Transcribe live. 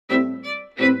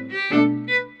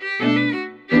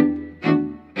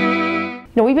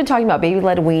You know, we've been talking about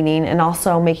baby-led weaning and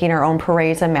also making our own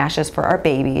purees and mashes for our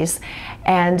babies.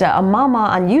 And a mama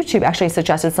on YouTube actually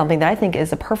suggested something that I think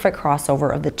is a perfect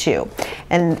crossover of the two.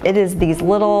 And it is these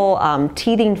little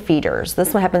teething feeders.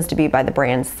 This one happens to be by the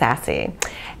brand Sassy.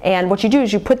 And what you do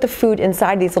is you put the food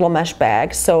inside these little mesh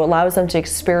bags, so it allows them to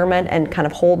experiment and kind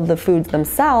of hold the foods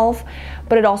themselves,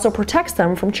 but it also protects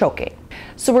them from choking.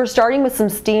 So we're starting with some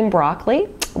steamed broccoli,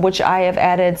 which I have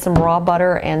added some raw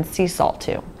butter and sea salt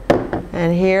to.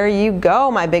 And here you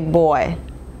go, my big boy.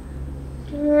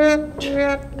 It's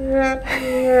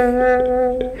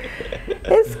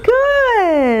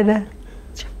good.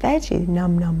 It's your veggie.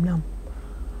 Num, num, num.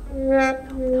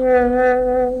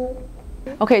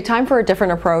 Okay, time for a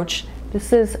different approach.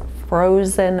 This is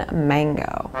frozen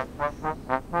mango.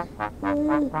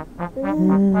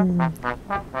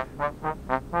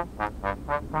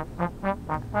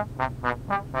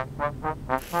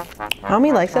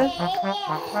 Mommy likes it.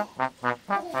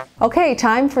 Okay,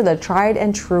 time for the tried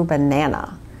and true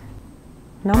banana.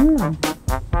 Num num.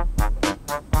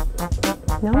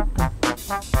 Num.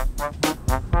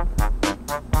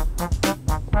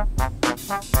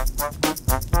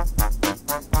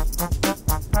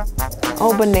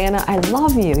 Oh, banana, I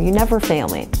love you. You never fail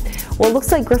me. Well, it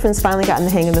looks like Griffin's finally gotten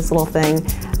the hang of this little thing.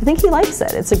 I think he likes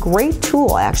it. It's a great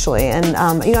tool, actually. And,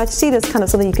 you know, I see this kind of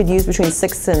something you could use between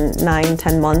 6 and 9,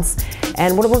 10 months.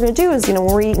 And what we're going to do is, you know,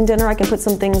 when we're eating dinner, I can put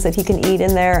some things that he can eat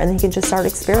in there, and he can just start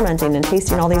experimenting and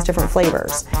tasting all these different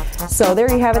flavors. So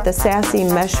there you have it, the Sassy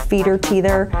Mesh Feeder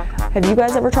Teether. Have you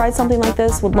guys ever tried something like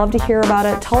this? Would love to hear about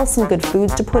it. Tell us some good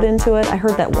foods to put into it. I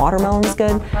heard that watermelon's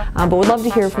good, but would love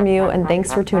to hear from you, and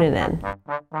thanks for tuning in.